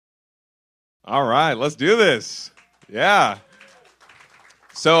All right, let's do this. Yeah.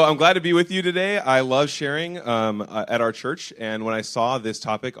 So I'm glad to be with you today. I love sharing at our church, and when I saw this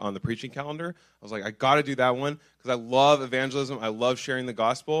topic on the preaching calendar, I was like, I got to do that one because I love evangelism. I love sharing the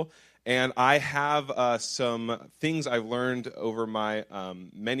gospel, and I have some things I've learned over my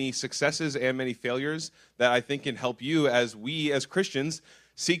many successes and many failures that I think can help you as we, as Christians,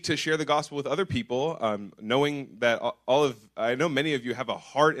 seek to share the gospel with other people, knowing that I know many of you have a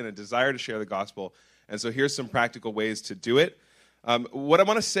heart and a desire to share the gospel, and so here's some practical ways to do it. What I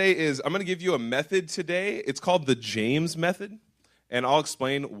want to say is I'm going to give you a method today. It's called the James method, and I'll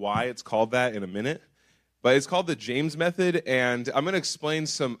explain why it's called that in a minute. But it's called the James method, and I'm going to explain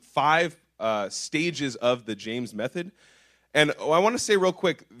some 5 stages of the James method. And I want to say real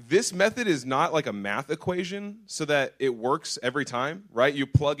quick, this method is not like a math equation so that it works every time, right? You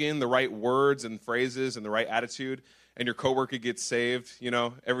plug in the right words and phrases and the right attitude, and your coworker gets saved,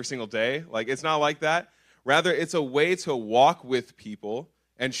 every single day. Like, it's not like that. Rather, it's a way to walk with people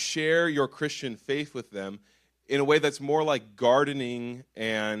and share your Christian faith with them in a way that's more like gardening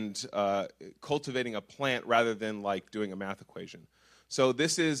and cultivating a plant rather than like doing a math equation. So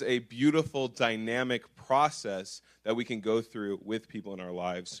this is a beautiful, dynamic process that we can go through with people in our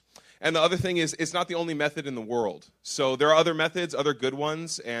lives. And the other thing is, it's not the only method in the world. So there are other methods, other good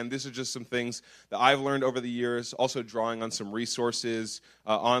ones, and these are just some things that I've learned over the years, also drawing on some resources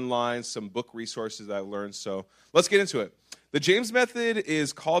online, some book resources that I've learned. So let's get into it. The James method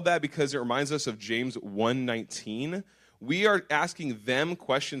is called that because it reminds us of James 1:19. We are asking them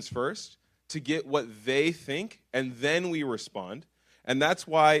questions first to get what they think, and then we respond. And that's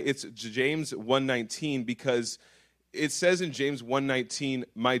why it's James 1:19, because it says in James 1:19,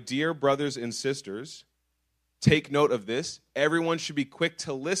 "My dear brothers and sisters, take note of this. Everyone should be quick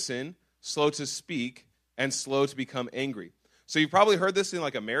to listen, slow to speak, and slow to become angry." So you've probably heard this in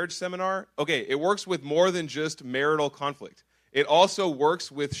like a marriage seminar. Okay, it works with more than just marital conflict. It also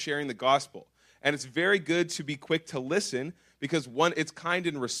works with sharing the gospel. And it's very good to be quick to listen because, one, it's kind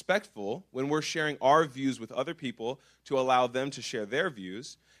and respectful when we're sharing our views with other people to allow them to share their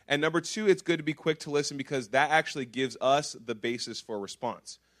views. And number 2, it's good to be quick to listen because that actually gives us the basis for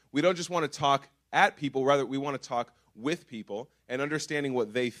response. We don't just want to talk at people, rather we want to talk with people, and understanding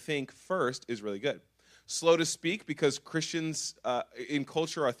what they think first is really good. Slow to speak, because Christians in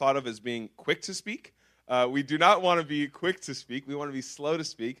culture are thought of as being quick to speak. We do not want to be quick to speak. We want to be slow to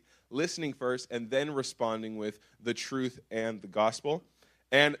speak, listening first, and then responding with the truth and the gospel.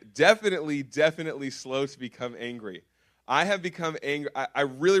 And definitely slow to become angry. I have become angry. I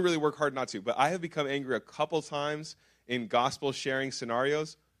really, really work hard not to, but I have become angry a couple times in gospel sharing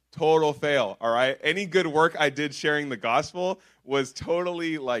scenarios. Total fail, all right? Any good work I did sharing the gospel was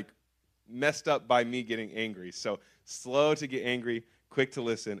totally messed up by me getting angry. So slow to get angry, quick to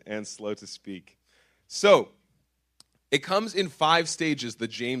listen, and slow to speak. So it comes in 5 stages, the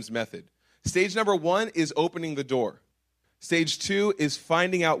James method. Stage number 1 is opening the door. Stage 2 is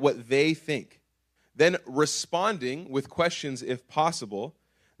finding out what they think. Then responding with questions if possible.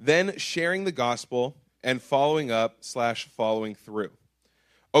 Then sharing the gospel and following up/following through.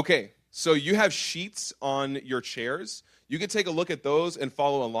 Okay, so you have sheets on your chairs. You can take a look at those and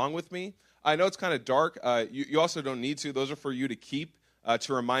follow along with me. I know it's kind of dark. You also don't need to. Those are for you to keep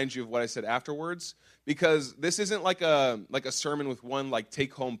to remind you of what I said afterwards. Because this isn't like a sermon with one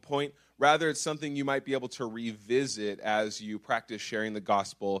take-home point. Rather, it's something you might be able to revisit as you practice sharing the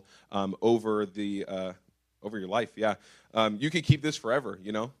gospel over your life. Yeah, you can keep this forever.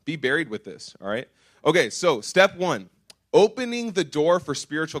 Be buried with this. All right. Okay. So step 1, opening the door for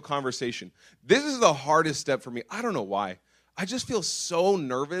spiritual conversation. This is the hardest step for me. I don't know why. I just feel so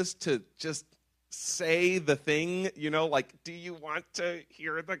nervous to just say the thing, do you want to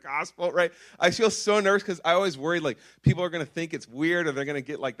hear the gospel, right? I feel so nervous because I always worry, people are going to think it's weird or they're going to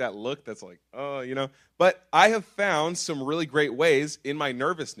get that look that's But I have found some really great ways in my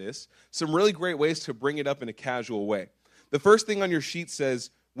nervousness, some really great ways to bring it up in a casual way. The first thing on your sheet says,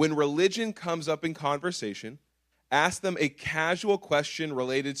 when religion comes up in conversation, ask them a casual question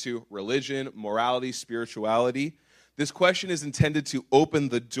related to religion, morality, spirituality. This question is intended to open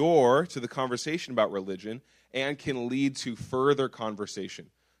the door to the conversation about religion and can lead to further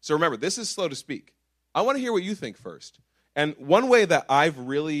conversation. So remember, this is slow to speak. I want to hear what you think first. And one way that I've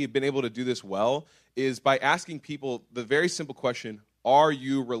really been able to do this well is by asking people the very simple question, are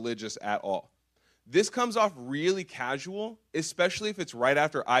you religious at all? This comes off really casual, especially if it's right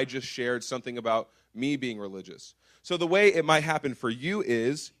after I just shared something about me being religious. So the way it might happen for you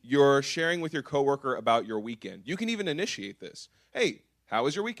is you're sharing with your coworker about your weekend. You can even initiate this. Hey, how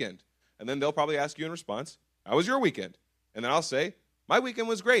was your weekend? And then they'll probably ask you in response, how was your weekend? And then I'll say, my weekend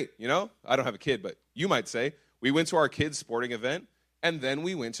was great, I don't have a kid, but you might say, we went to our kids' sporting event, and then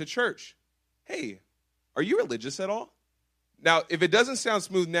we went to church. Hey, are you religious at all? Now, if it doesn't sound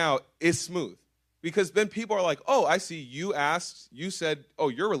smooth now, it's smooth. Because then people are like, oh, I see you asked, you said, oh,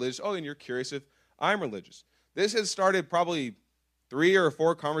 you're religious. Oh, and you're curious if I'm religious. This has started probably 3 or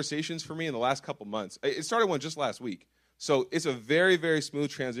 4 conversations for me in the last couple months. It started one just last week. So it's a very, very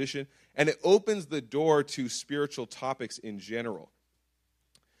smooth transition, and it opens the door to spiritual topics in general.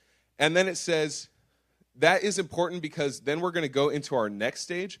 And then it says, that is important because then we're going to go into our next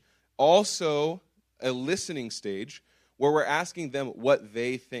stage, also a listening stage, where we're asking them what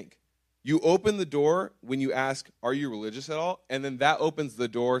they think. You open the door when you ask, are you religious at all? And then that opens the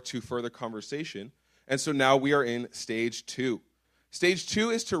door to further conversation. And so now we are in stage 2. Stage 2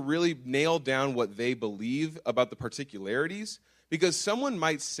 is to really nail down what they believe about the particularities, because someone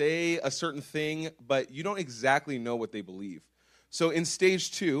might say a certain thing, but you don't exactly know what they believe. So in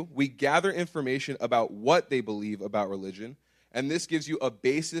stage 2, we gather information about what they believe about religion, and this gives you a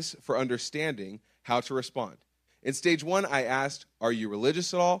basis for understanding how to respond. In stage 1, I asked, are you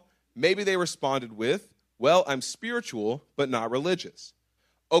religious at all? Maybe they responded with, well, I'm spiritual, but not religious.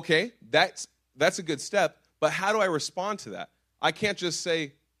 Okay, that's a good step, but how do I respond to that? I can't just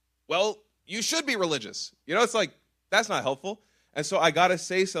say, well, you should be religious. It's like, that's not helpful. And so I got to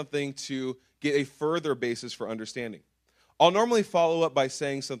say something to get a further basis for understanding. I'll normally follow up by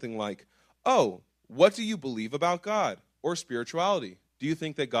saying something like, oh, what do you believe about God or spirituality? Do you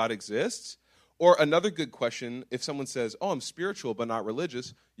think that God exists? Or another good question, if someone says, oh, I'm spiritual but not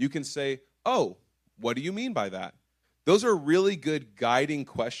religious, you can say, oh, what do you mean by that? Those are really good guiding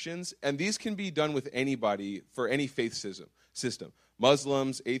questions, and these can be done with anybody for any faith system.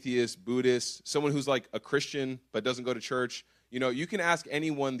 Muslims, atheists, Buddhists, someone who's like a Christian but doesn't go to church. You can ask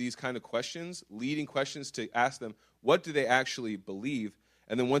anyone these kind of questions, leading questions to ask them, what do they actually believe?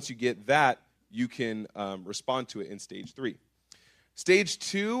 And then once you get that, you can respond to it in stage 3. Stage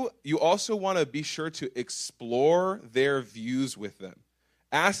 2, you also want to be sure to explore their views with them.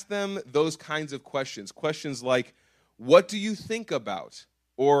 Ask them those kinds of questions. Questions like, what do you think about?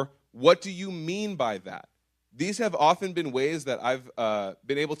 Or what do you mean by that? These have often been ways that I've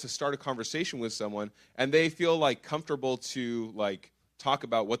been able to start a conversation with someone, and they feel like comfortable to talk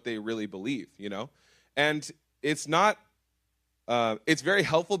about what they really believe, And it's not, it's very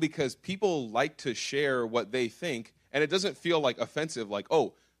helpful because people like to share what they think, and it doesn't feel like offensive, like,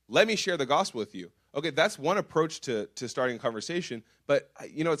 oh, let me share the gospel with you. Okay, that's one approach to starting a conversation, but,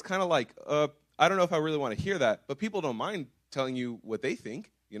 it's kind of like, I don't know if I really want to hear that, but people don't mind telling you what they think,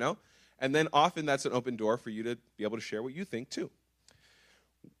 And then often that's an open door for you to be able to share what you think too.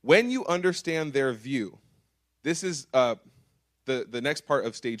 When you understand their view, this is the next part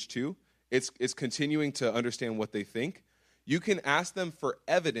of stage 2. It's continuing to understand what they think. You can ask them for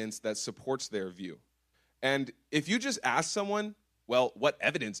evidence that supports their view. And if you just ask someone, well, what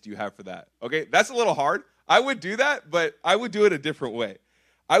evidence do you have for that? Okay, that's a little hard. I would do that, but I would do it a different way.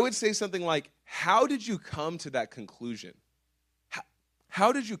 I would say something like, how did you come to that conclusion?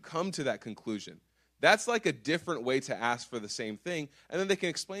 How did you come to that conclusion? That's like a different way to ask for the same thing. And then they can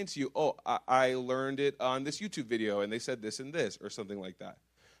explain to you, oh, I learned it on this YouTube video, and they said this and this, or something like that.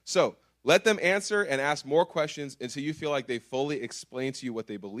 So let them answer and ask more questions until you feel like they fully explain to you what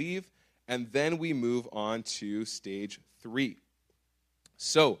they believe. And then we move on to stage 3.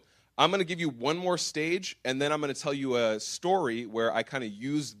 So I'm going to give you one more stage, and then I'm going to tell you a story where I kind of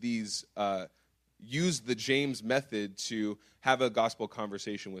use the James method to have a gospel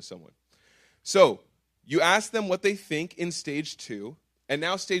conversation with someone. So you ask them what they think in stage 2, and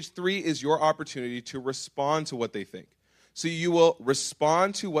now stage 3 is your opportunity to respond to what they think. So you will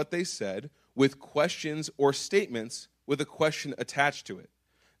respond to what they said with questions or statements with a question attached to it.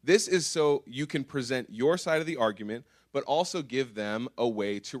 This is so you can present your side of the argument, but also give them a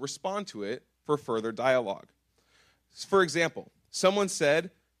way to respond to it for further dialogue. For example, someone said,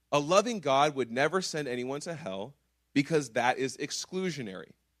 a loving God would never send anyone to hell because that is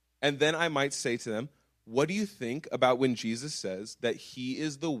exclusionary. And then I might say to them, what do you think about when Jesus says that he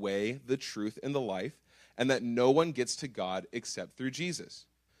is the way, the truth, and the life, and that no one gets to God except through Jesus?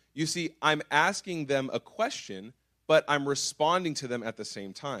 You see, I'm asking them a question, but I'm responding to them at the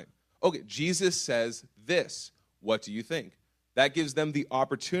same time. Okay, Jesus says this. What do you think? That gives them the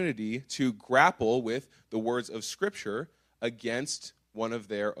opportunity to grapple with the words of Scripture against one of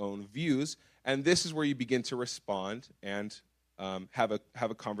their own views, and this is where you begin to respond and have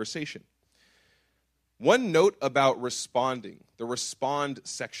a conversation. One note about responding, the respond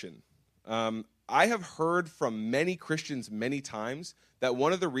section. I have heard from many Christians many times that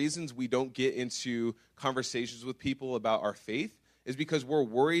one of the reasons we don't get into conversations with people about our faith is because we're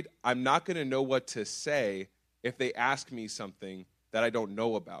worried I'm not going to know what to say if they ask me something that I don't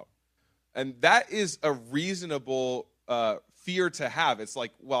know about. And that is a reasonable fear to have. It's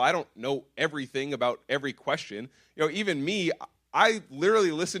like, well, I don't know everything about every question. Even me, I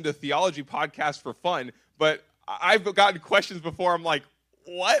literally listen to theology podcasts for fun, but I've gotten questions before. I'm like,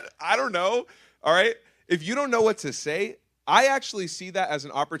 what? I don't know. All right. If you don't know what to say, I actually see that as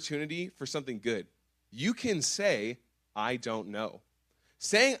an opportunity for something good. You can say, I don't know.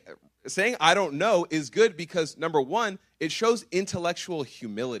 Saying I don't know is good because, number one, it shows intellectual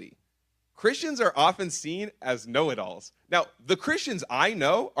humility. Christians are often seen as know-it-alls. Now, the Christians I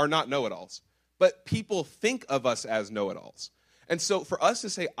know are not know-it-alls, but people think of us as know-it-alls. And so for us to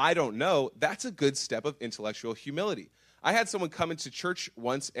say, I don't know, that's a good step of intellectual humility. I had someone come into church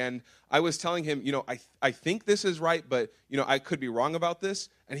once, and I was telling him, I think this is right, but, I could be wrong about this.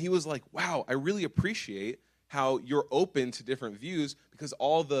 And he was like, wow, I really appreciate how you're open to different views because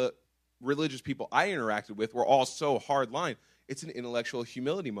all the religious people I interacted with were all so hard-line. It's an intellectual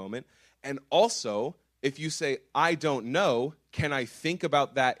humility moment. And also, if you say, I don't know, can I think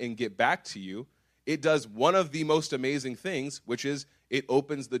about that and get back to you? It does one of the most amazing things, which is it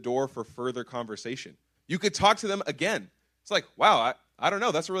opens the door for further conversation. You could talk to them again. It's like, wow, I don't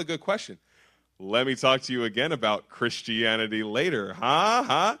know. That's a really good question. Let me talk to you again about Christianity later.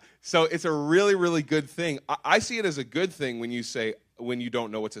 So it's a really, really good thing. I see it as a good thing when you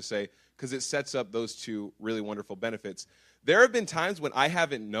don't know what to say, because it sets up those two really wonderful benefits. There have been times when I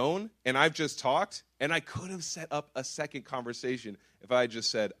haven't known and I've just talked, and I could have set up a second conversation if I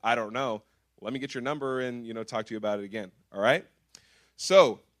just said, I don't know. Let me get your number and talk to you about it again. All right?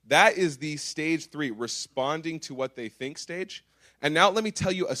 So that is the stage 3, responding to what they think stage. And now let me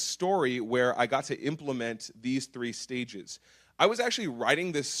tell you a story where I got to implement these 3 stages. I was actually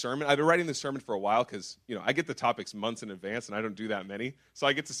writing this sermon. I've been writing this sermon for a while because, I get the topics months in advance, and I don't do that many. So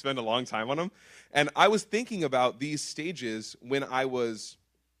I get to spend a long time on them. And I was thinking about these stages when I was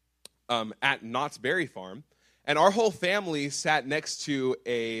at Knott's Berry Farm. And our whole family sat next to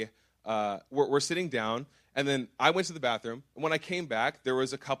we're sitting down. And then I went to the bathroom. And when I came back, there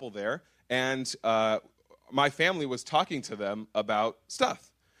was a couple there. And my family was talking to them about stuff.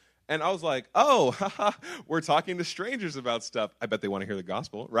 And I was like, oh, we're talking to strangers about stuff. I bet they want to hear the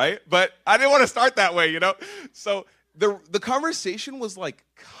gospel, right? But I didn't want to start that way, So the conversation was like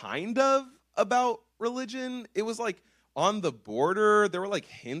kind of about religion. It was like on the border. There were like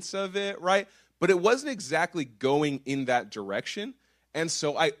hints of it, right? But it wasn't exactly going in that direction. And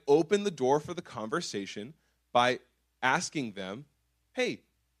so I opened the door for the conversation by asking them, hey,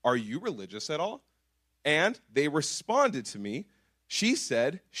 are you religious at all? And they responded to me. She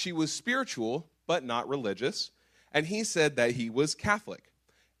said she was spiritual, but not religious. And he said that he was Catholic.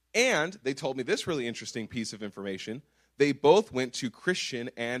 And they told me this really interesting piece of information. They both went to Christian,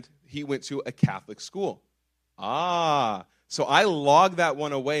 and he went to a Catholic school. So I logged that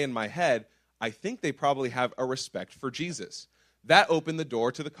one away in my head. I think they probably have a respect for Jesus. That opened the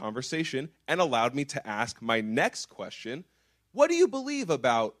door to the conversation and allowed me to ask my next question. What do you believe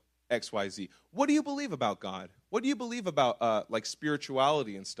about XYZ? What do you believe about God? What do you believe about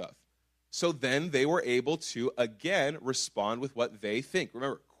spirituality and stuff? So then they were able to, again, respond with what they think.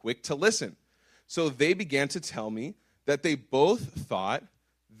 Remember, quick to listen. So they began to tell me that they both thought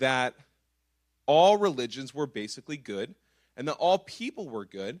that all religions were basically good and that all people were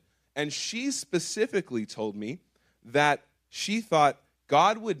good. And she specifically told me that she thought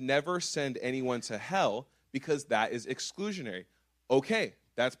God would never send anyone to hell because that is exclusionary. Okay,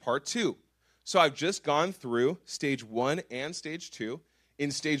 that's part 2. So I've just gone through stage 1 and stage 2.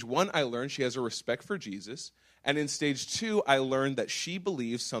 In stage 1, I learned she has a respect for Jesus. And in stage 2, I learned that she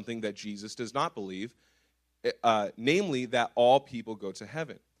believes something that Jesus does not believe, namely that all people go to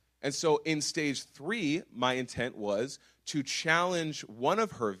heaven. And so in stage 3, my intent was to challenge one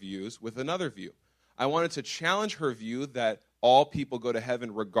of her views with another view. I wanted to challenge her view that all people go to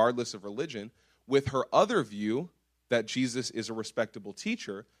heaven regardless of religion with her other view that Jesus is a respectable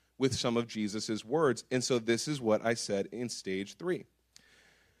teacher with some of Jesus' words. And so this is what I said in stage 3.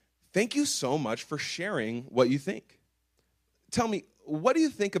 Thank you so much for sharing what you think. Tell me, what do you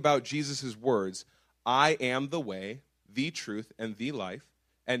think about Jesus' words, I am the way, the truth, and the life,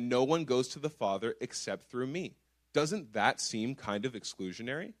 and no one goes to the Father except through me? Doesn't that seem kind of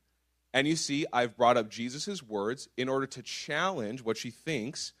exclusionary? And you see, I've brought up Jesus' words in order to challenge what she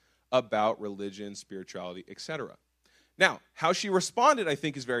thinks about religion, spirituality, etc. Now, how she responded, I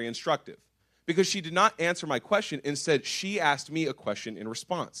think, is very instructive, because she did not answer my question. Instead, she asked me a question in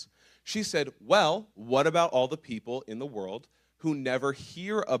response. She said, well, what about all the people in the world who never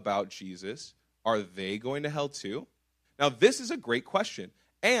hear about Jesus? Are they going to hell too? Now, this is a great question,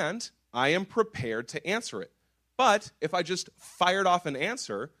 and I am prepared to answer it. But if I just fired off an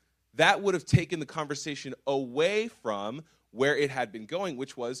answer, that would have taken the conversation away from where it had been going,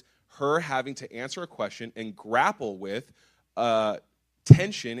 which was her having to answer a question and grapple with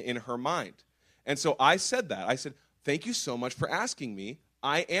tension in her mind. And so I said that. I said, thank you so much for asking me.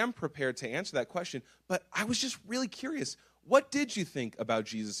 I am prepared to answer that question, but I was just really curious. What did you think about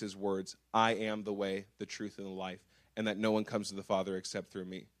Jesus' words, I am the way, the truth, and the life, and that no one comes to the Father except through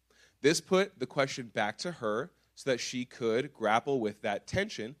me? This put the question back to her so that she could grapple with that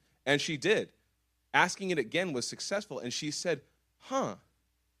tension, and she did. Asking it again was successful, and she said, I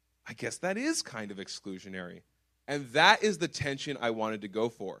guess that is kind of exclusionary. And that is the tension I wanted to go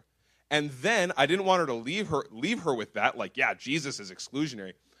for. And then I didn't want her to leave her with that, like, yeah, Jesus is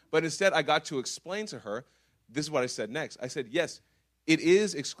exclusionary. But instead, I got to explain to her, this is what I said next. I said, yes, it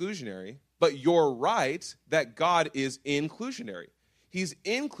is exclusionary, but you're right that God is inclusionary. He's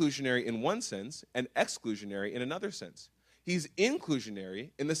inclusionary in one sense and exclusionary in another sense. He's inclusionary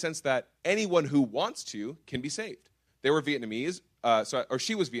in the sense that anyone who wants to can be saved. They were Vietnamese, or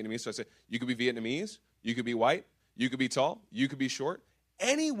she was Vietnamese, so I said, you could be Vietnamese, you could be white, you could be tall, you could be short.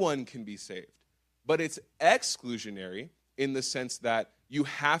 Anyone can be saved. But it's exclusionary in the sense that you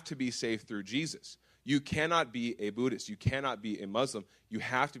have to be saved through Jesus. You cannot be a Buddhist. You cannot be a Muslim. You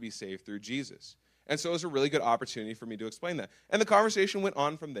have to be saved through Jesus. And so it was a really good opportunity for me to explain that. And the conversation went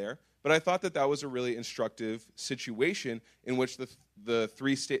on from there, but I thought that was a really instructive situation in which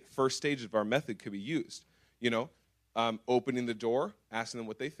the first stages of our method could be used. Opening the door, asking them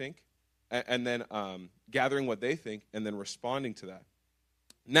what they think, and then gathering what they think, and then responding to that.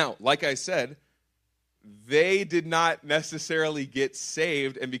 Now, like I said, they did not necessarily get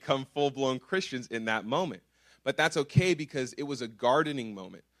saved and become full-blown Christians in that moment. But that's okay because it was a gardening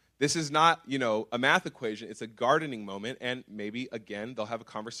moment. This is not, a math equation. It's a gardening moment, and maybe, again, they'll have a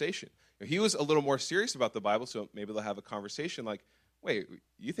conversation. He was a little more serious about the Bible, so maybe they'll have a conversation like, wait,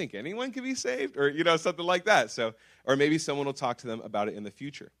 you think anyone can be saved? Or, something like that. So, or maybe someone will talk to them about it in the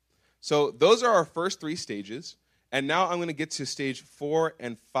future. So those are our first three stages. And now I'm going to get to stage 4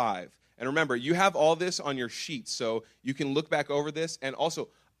 and 5. And remember, you have all this on your sheet, so you can look back over this. And also,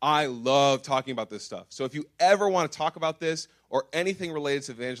 I love talking about this stuff. So if you ever want to talk about this or anything related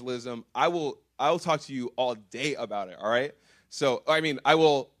to evangelism, I will talk to you all day about it, all right? So, I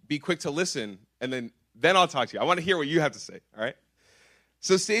will be quick to listen, and then I'll talk to you. I want to hear what you have to say, all right?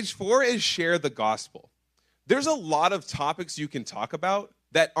 So stage 4 is share the gospel. There's a lot of topics you can talk about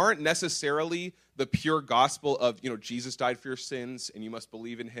that aren't necessarily the pure gospel of, Jesus died for your sins and you must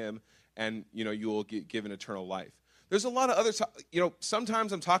believe in him and, you will get given eternal life. There's a lot of other,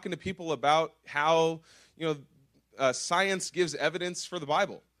 sometimes I'm talking to people about how, science gives evidence for the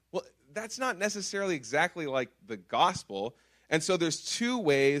Bible. Well, that's not necessarily exactly like the gospel. And so there's here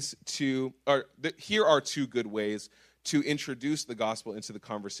are two good ways to introduce the gospel into the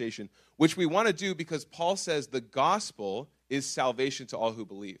conversation, which we want to do because Paul says the gospel is salvation to all who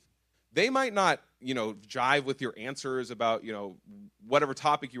believe. They might not, jive with your answers about, whatever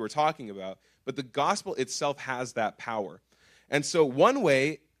topic you were talking about, but the gospel itself has that power. And so one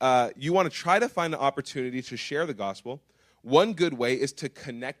way you want to try to find an opportunity to share the gospel, one good way is to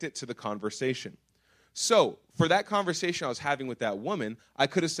connect it to the conversation. So for that conversation I was having with that woman, I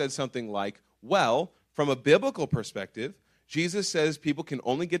could have said something like, well, from a biblical perspective, Jesus says people can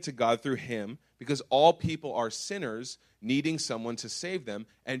only get to God through him because all people are sinners needing someone to save them,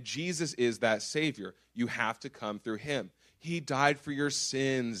 and Jesus is that Savior. You have to come through him. He died for your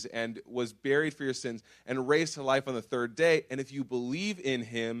sins and was buried for your sins and raised to life on the third day, and if you believe in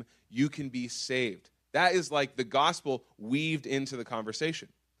him, you can be saved. That is like the gospel weaved into the conversation.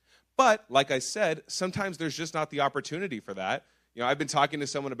 But, like I said, sometimes there's just not the opportunity for that. I've been talking to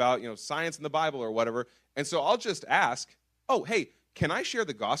someone about, science in the Bible or whatever, and so I'll just ask, oh, hey, can I share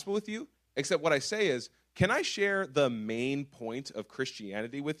the gospel with you? Except what I say is, can I share the main point of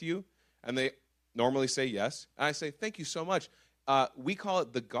Christianity with you? And they normally say yes. And I say, thank you so much. We call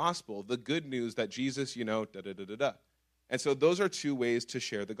it the gospel, the good news that Jesus, da-da-da-da-da. And so those are two ways to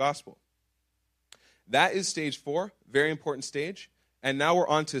share the gospel. That is stage 4, very important stage. And now we're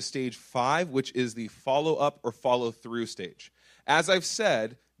on to stage 5, which is the follow-up or follow-through stage. As I've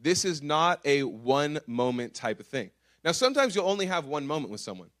said, this is not a one-moment type of thing. Now, sometimes you'll only have one moment with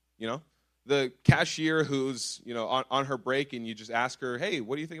someone, The cashier who's, on her break, and you just ask her, hey,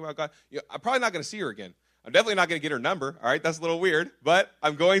 what do you think about God? I'm probably not going to see her again. I'm definitely not going to get her number, all right? That's a little weird, but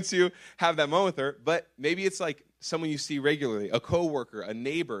I'm going to have that moment with her. But maybe it's like someone you see regularly, a coworker, a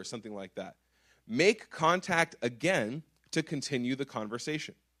neighbor, something like that. Make contact again to continue the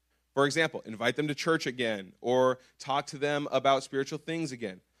conversation. For example, invite them to church again or talk to them about spiritual things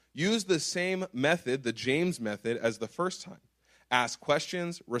again. Use the same method, the James method, as the first time. Ask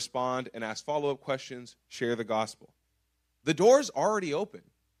questions, respond, and ask follow-up questions. Share the gospel. The door's already open.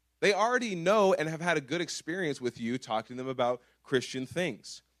 They already know and have had a good experience with you talking to them about Christian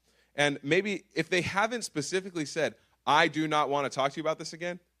things. And maybe if they haven't specifically said, I do not want to talk to you about this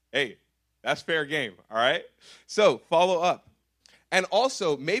again, hey, that's fair game, all right? So follow up. And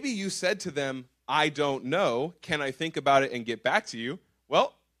also, maybe you said to them, I don't know. Can I think about it and get back to you?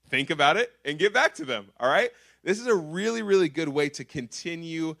 Well, think about it and get back to them, all right? This is a really, really good way to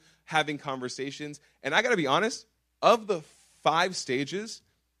continue having conversations. And I got to be honest, of the 5 stages,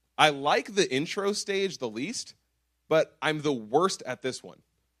 I like the intro stage the least, but I'm the worst at this one.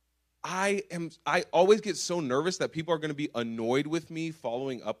 I always get so nervous that people are going to be annoyed with me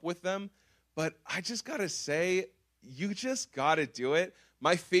following up with them, but I just got to say, you just got to do it.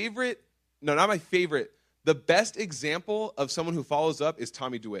 The best example of someone who follows up is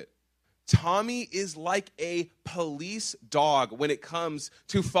Tommy DeWitt. Tommy is like a police dog when it comes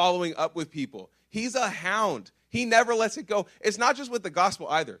to following up with people. He's a hound. He never lets it go. It's not just with the gospel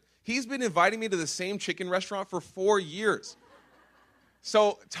either. He's been inviting me to the same chicken restaurant for 4 years.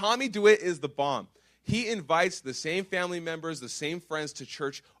 So Tommy DeWitt is the bomb. He invites the same family members, the same friends to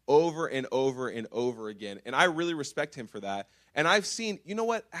church over and over and over again. And I really respect him for that. And I've seen, you know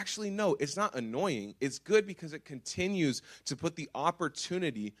what? Actually, no, it's not annoying. It's good because it continues to put the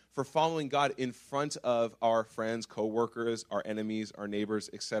opportunity for following God in front of our friends, coworkers, our enemies, our neighbors,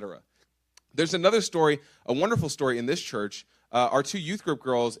 etc. There's another story, a wonderful story in this church. Our 2 youth group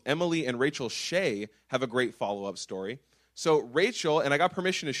girls, Emily and Rachel Shea, have a great follow-up story. So Rachel, and I got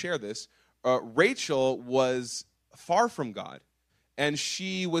permission to share this, Rachel was far from God, and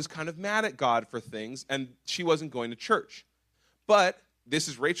she was kind of mad at God for things, and she wasn't going to church. But, this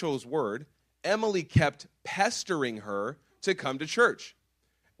is Rachel's word, Emily kept pestering her to come to church.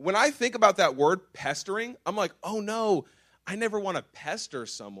 When I think about that word, pestering, I'm like, oh no, I never want to pester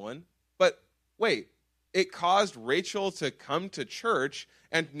someone. But wait, it caused Rachel to come to church,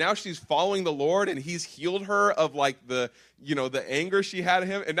 and now she's following the Lord, and he's healed her of like the anger she had at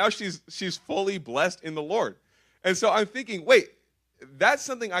him, and now she's fully blessed in the Lord. And so I'm thinking, wait, that's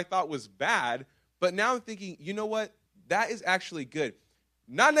something I thought was bad, but now I'm thinking, you know what? That is actually good.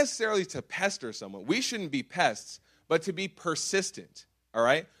 Not necessarily to pester someone. We shouldn't be pests, but to be persistent, all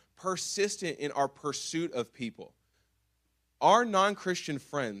right? Persistent in our pursuit of people. Our non-Christian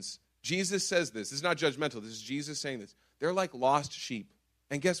friends, Jesus says this is not judgmental, this is Jesus saying this. They're like lost sheep.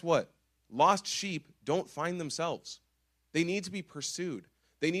 And guess what? Lost sheep don't find themselves. They need to be pursued.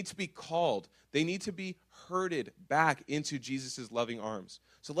 They need to be called. They need to be herded back into Jesus' loving arms.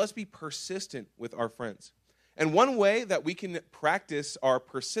 So let's be persistent with our friends. And one way that we can practice our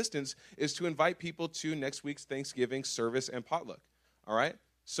persistence is to invite people to next week's Thanksgiving service and potluck. All right?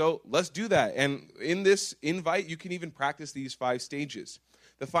 So let's do that. And in this invite, you can even practice these 5 stages.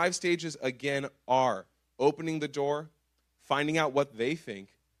 The 5 stages, again, are opening the door, finding out what they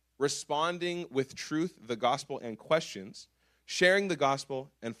think, responding with truth, the gospel, and questions, sharing the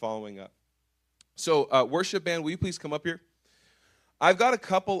gospel, and following up. So, worship band, will you please come up here? I've got a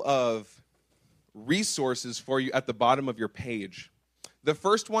couple of resources for you at the bottom of your page. The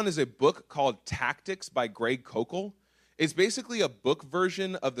first one is a book called Tactics by Greg Koukl. It's basically a book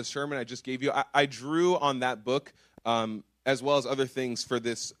version of the sermon I just gave you. I drew on that book as well as other things for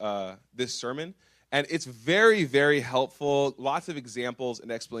this sermon. And it's very, very helpful. Lots of examples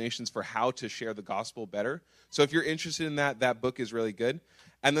and explanations for how to share the gospel better. So if you're interested in that book is really good.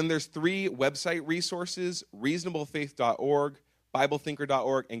 And then there's 3 website resources, reasonablefaith.org,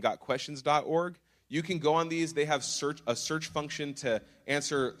 BibleThinker.org, and GotQuestions.org. You can go on these. They have a search function to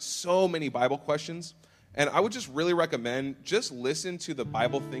answer so many Bible questions. And I would just really recommend just listen to the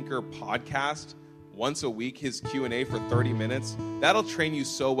Bible Thinker podcast once a week, his Q&A for 30 minutes. That'll train you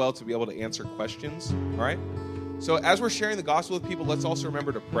so well to be able to answer questions, all right? So as we're sharing the gospel with people, let's also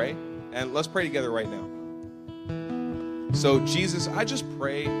remember to pray, and let's pray together right now. So Jesus, I just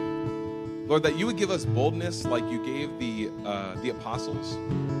pray, Lord, that you would give us boldness like you gave the apostles.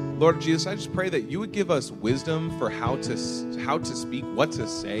 Lord Jesus, I just pray that you would give us wisdom for how to speak, what to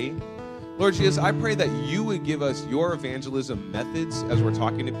say. Lord Jesus, I pray that you would give us your evangelism methods as we're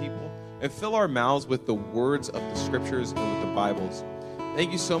talking to people, and fill our mouths with the words of the scriptures and with the Bibles.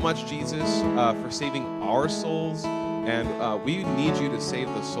 Thank you so much, Jesus, for saving our souls, and we need you to save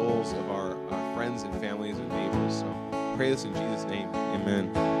the souls of our friends and families and neighbors. So pray this in Jesus' name.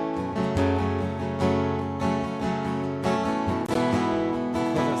 Amen.